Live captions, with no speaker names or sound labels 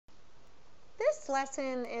this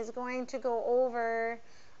lesson is going to go over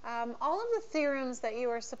all of the theorems that you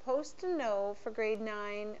are supposed to know for grade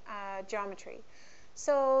 9 geometry.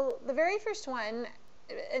 So the very first one,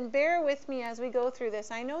 and bear with me as we go through this,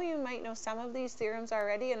 I know you might know some of these theorems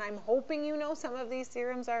already, and I'm hoping you know some of these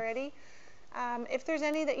theorems already. If there's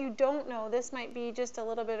any that you don't know, this might be just a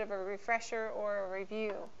little bit of a refresher or a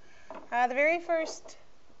review. The very first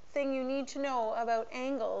thing you need to know about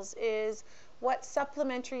angles is what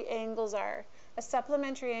supplementary angles are. A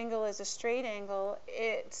supplementary angle is a straight angle.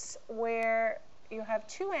 It's where you have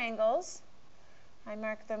two angles. I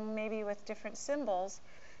mark them maybe with different symbols.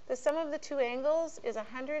 The sum of the two angles is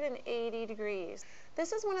 180 degrees.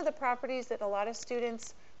 This is one of the properties that a lot of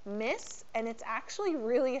students miss, and it's actually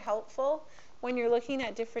really helpful when you're looking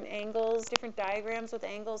at different angles, different diagrams with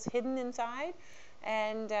angles hidden inside,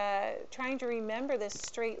 and trying to remember this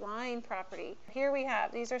straight line property. Here we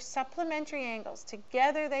have, these are supplementary angles.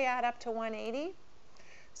 Together they add up to 180.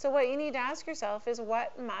 So what you need to ask yourself is,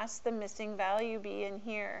 what must the missing value be in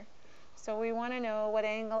here? So we want to know what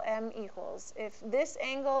angle M equals. If this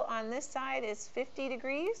angle on this side is 50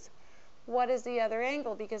 degrees, what is the other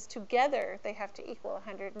angle? Because together they have to equal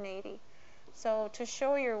 180. So to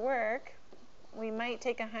show your work, we might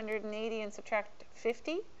take 180 and subtract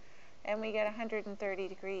 50, and we get 130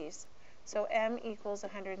 degrees. So M equals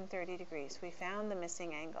 130 degrees. We found the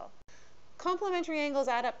missing angle. Complementary angles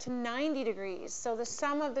add up to 90 degrees. So the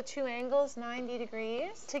sum of the two angles, 90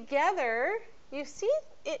 degrees. Together, you see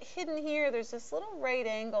it hidden here, there's this little right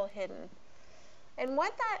angle hidden. And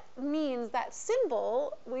what that means, that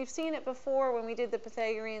symbol, we've seen it before when we did the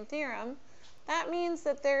Pythagorean theorem, that means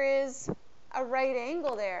that there is a right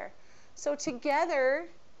angle there. So together,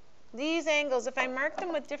 these angles, if I mark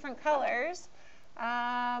them with different colors,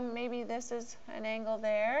 maybe this is an angle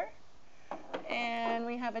there, and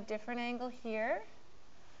we have a different angle here.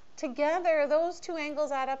 Together, those two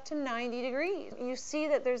angles add up to 90 degrees. You see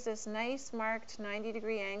that there's this nice marked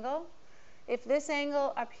 90-degree angle. If this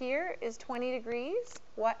angle up here is 20 degrees,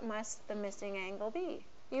 what must the missing angle be?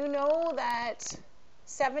 You know that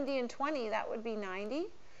 70 and 20, that would be 90.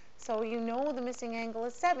 So you know the missing angle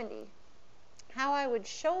is 70. How I would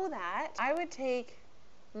show that, I would take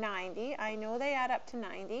 90. I know they add up to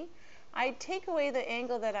 90. I'd take away the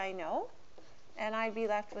angle that I know, and I'd be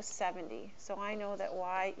left with 70. So I know that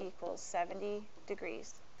y equals 70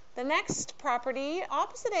 degrees. The next property,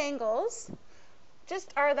 opposite angles,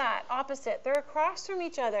 just are that, opposite. They're across from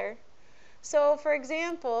each other. So for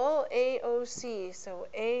example, AOC. So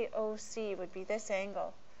AOC would be this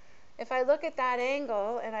angle. If I look at that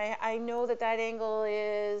angle, and I know that that angle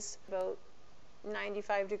is about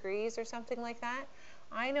 95 degrees or something like that,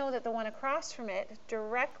 I know that the one across from it,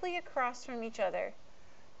 directly across from each other,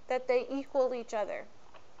 that they equal each other.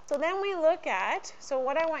 So then we look at, so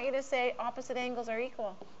what I want you to say, opposite angles are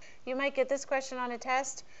equal. You might get this question on a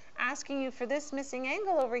test asking you for this missing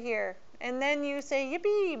angle over here. And then you say,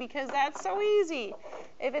 yippee, because that's so easy.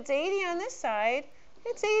 If it's 80 on this side,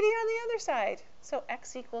 it's 80 on the other side. So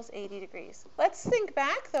x equals 80 degrees. Let's think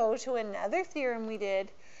back, though, to another theorem we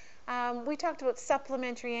did. We talked about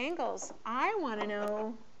supplementary angles. I want to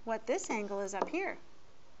know what this angle is up here.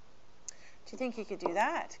 Do you think you could do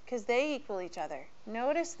that? Because they equal each other.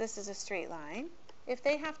 Notice this is a straight line. If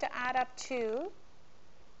they have to add up to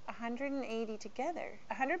 180 together,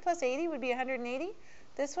 100 plus 80 would be 180.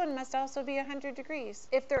 This one must also be 100 degrees.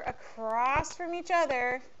 If they're across from each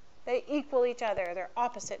other, they equal each other. They're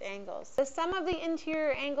opposite angles. The sum of the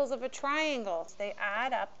interior angles of a triangle, they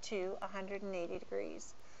add up to 180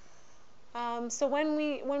 degrees. So when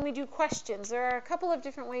we do questions, there are a couple of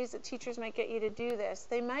different ways that teachers might get you to do this.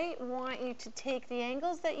 They might want you to take the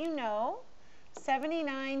angles that you know,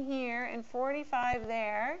 79 here and 45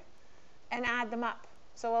 there, and add them up.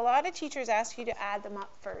 So a lot of teachers ask you to add them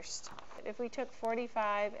up first. If we took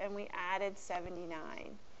 45 and we added 79,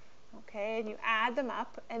 okay, and you add them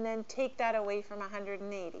up and then take that away from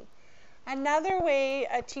 180. Another way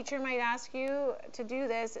a teacher might ask you to do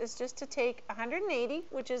this is just to take 180,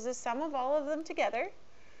 which is the sum of all of them together,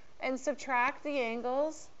 and subtract the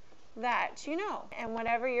angles that you know. And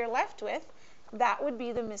whatever you're left with, that would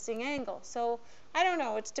be the missing angle. So I don't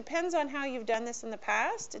know, it depends on how you've done this in the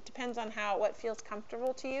past. It depends on what feels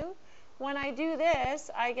comfortable to you. When I do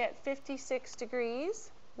this, I get 56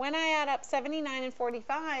 degrees. When I add up 79 and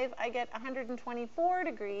 45, I get 124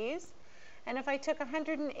 degrees. And if I took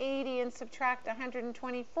 180 and subtract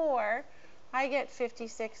 124, I get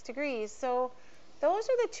 56 degrees. So those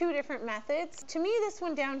are the two different methods. To me, this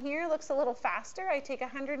one down here looks a little faster. I take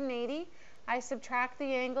 180, I subtract the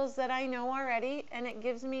angles that I know already, and it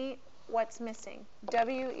gives me what's missing.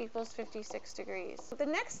 W equals 56 degrees. The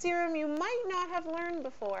next theorem you might not have learned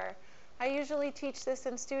before. I usually teach this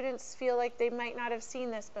and students feel like they might not have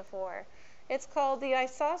seen this before. It's called the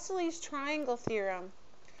isosceles triangle theorem.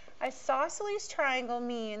 Isosceles triangle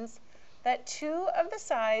means that two of the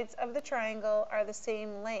sides of the triangle are the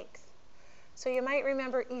same length. So you might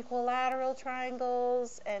remember equilateral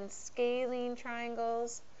triangles and scalene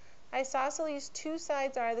triangles. Isosceles, two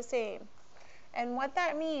sides are the same. And what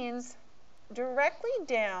that means, directly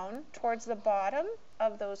down towards the bottom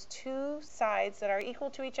of those two sides that are equal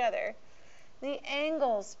to each other, the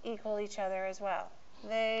angles equal each other as well.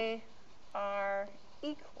 They are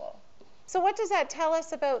equal. So what does that tell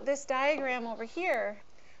us about this diagram over here?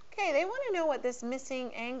 Okay, they want to know what this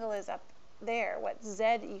missing angle is up there, what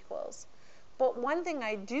Z equals. But one thing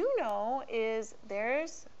I do know is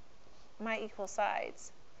there's my equal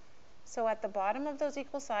sides. So at the bottom of those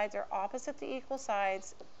equal sides, or opposite the equal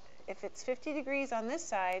sides, if it's 50 degrees on this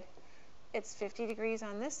side, it's 50 degrees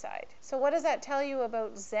on this side. So what does that tell you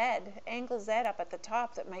about Z, angle Z up at the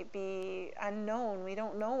top that might be unknown? We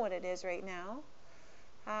don't know what it is right now.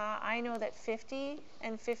 I know that 50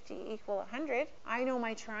 and 50 equal 100. I know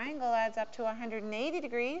my triangle adds up to 180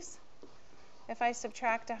 degrees. If I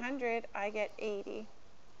subtract 100, I get 80,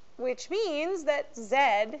 which means that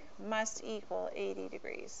Z must equal 80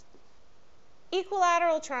 degrees.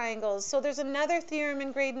 Equilateral triangles. So there's another theorem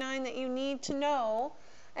in grade 9 that you need to know.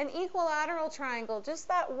 An equilateral triangle, just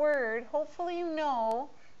that word, hopefully you know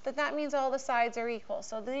that that means all the sides are equal.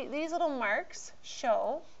 So these little marks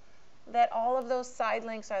show that all of those side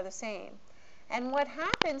lengths are the same. And what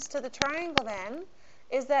happens to the triangle then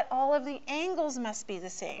is that all of the angles must be the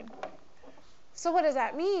same. So what does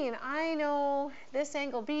that mean? I know this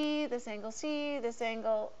angle B, this angle C, this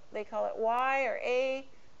angle, they call it Y or A,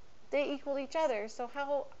 they equal each other. So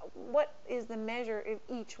what is the measure of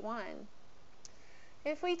each one?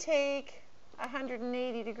 If we take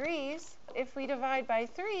 180 degrees, if we divide by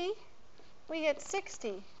 3, we get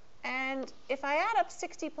 60. And if I add up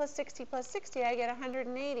 60 plus 60 plus 60, I get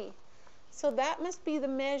 180. So that must be the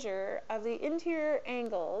measure of the interior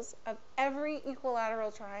angles of every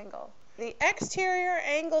equilateral triangle. The exterior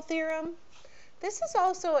angle theorem, this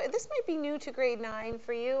might be new to grade 9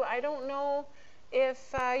 for you. I don't know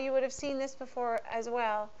if you would have seen this before as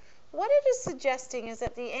well. What it is suggesting is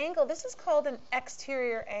that the angle, this is called an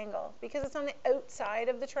exterior angle because it's on the outside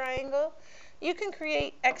of the triangle. You can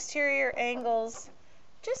create exterior angles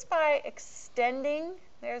just by extending.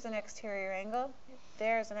 There's an exterior angle.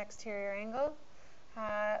 There's an exterior angle,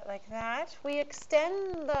 like that. We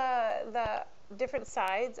extend the different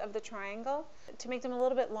sides of the triangle to make them a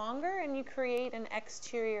little bit longer, and you create an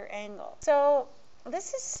exterior angle. So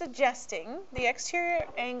this is suggesting, the exterior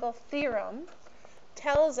angle theorem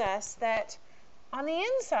tells us that on the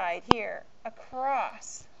inside here,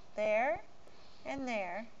 across there and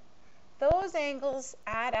there, those angles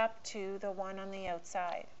add up to the one on the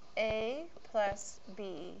outside. A plus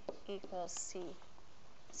B equals C.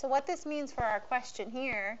 So what this means for our question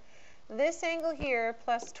here, this angle here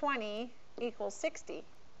plus 20 equals 60.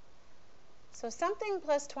 So something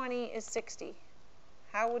plus 20 is 60.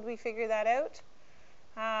 How would we figure that out?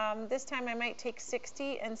 This time I might take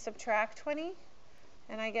 60 and subtract 20,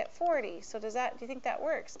 and I get 40. So do you think that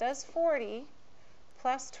works? Does 40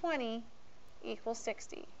 plus 20 equal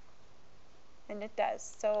 60? And it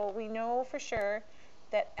does. So we know for sure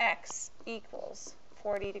that x equals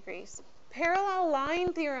 40 degrees. Parallel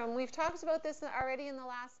line theorem. We've talked about this already in the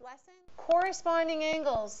last lesson. Corresponding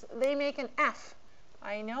angles, they make an F.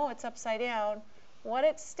 I know it's upside down. What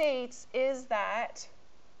it states is that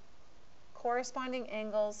corresponding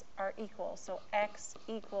angles are equal. So x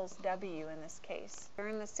equals w in this case. They're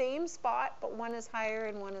in the same spot, but one is higher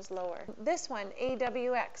and one is lower. This one,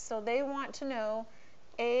 AWX. So they want to know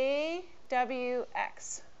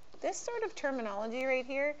AWX. This sort of terminology right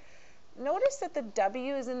here, notice that the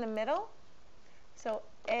W is in the middle. So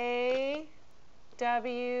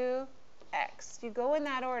AWX. You go in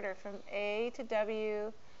that order from A to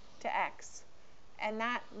W to X. And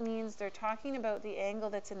that means they're talking about the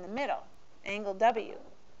angle that's in the middle, angle W.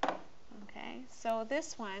 Okay, so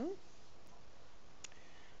this one,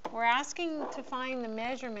 we're asking to find the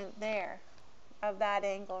measurement there of that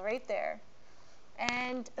angle right there.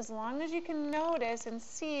 And as long as you can notice and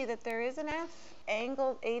see that there is an F,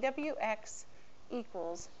 angle AWX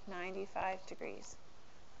equals 95 degrees.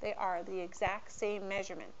 They are the exact same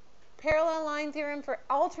measurement. Parallel line theorem for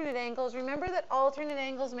alternate angles. Remember that alternate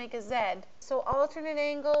angles make a Z. So alternate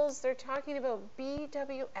angles, they're talking about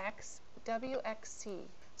BWX, WXC.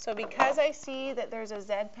 So because I see that there's a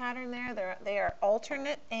Z pattern there, they are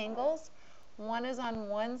alternate angles. one is on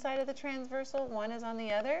one side of the transversal, one is on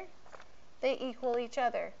the other, they equal each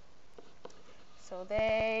other. So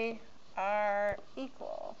they are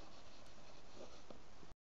equal.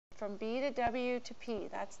 From B to W to P,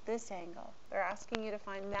 that's this angle. They're asking you to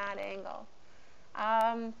find that angle.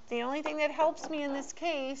 The only thing that helps me in this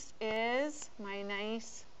case is my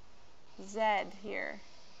nice Z here,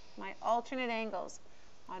 my alternate angles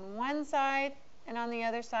on one side and on the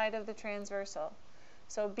other side of the transversal.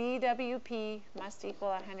 So BWP must equal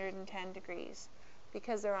 110 degrees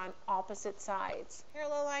because they're on opposite sides.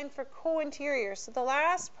 Parallel line for co-interior. So the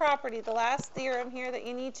last property, the last theorem here that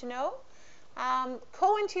you need to know,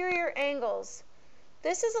 co-interior angles.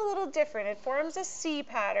 This is a little different. It forms a C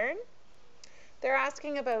pattern. They're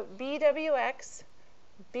asking about BWX,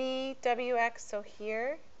 BWX, so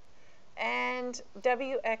here, and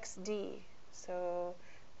WXD, so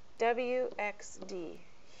WXD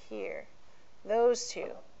here, those two.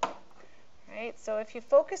 Right? So if you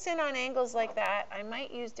focus in on angles like that, I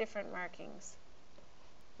might use different markings.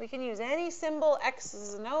 We can use any symbol,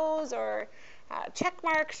 X's and O's, or check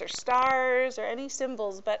marks, or stars, or any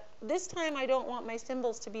symbols, but this time I don't want my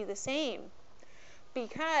symbols to be the same.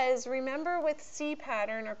 Because remember with C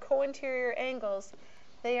pattern or co-interior angles,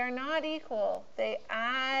 they are not equal. They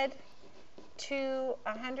add to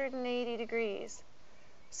 180 degrees.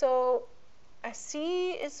 So a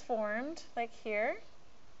C is formed like here,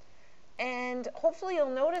 and hopefully you'll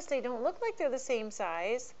notice they don't look like they're the same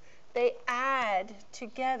size. They add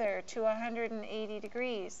together to 180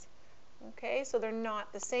 degrees. Okay, so they're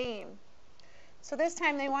not the same. So this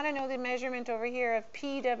time they want to know the measurement over here of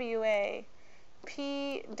PWA.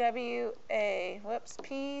 PWA, whoops,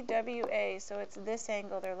 PWA, so it's this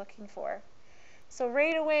angle they're looking for. So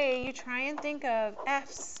right away you try and think of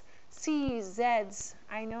F's, C's, Z's.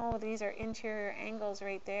 I know these are interior angles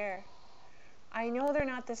right there. I know they're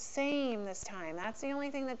not the same this time. That's the only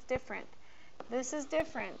thing that's different. This is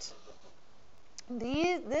different.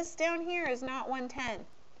 This down here is not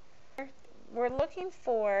 110. We're looking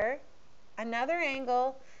for another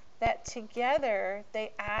angle that together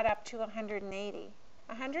they add up to 180.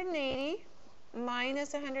 180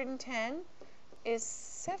 minus 110 is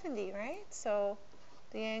 70, right? So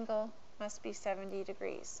the angle must be 70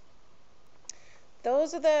 degrees.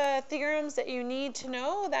 Those are the theorems that you need to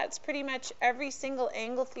know. That's pretty much every single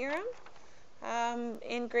angle theorem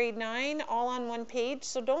in grade 9, all on one page.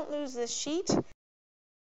 So don't lose this sheet.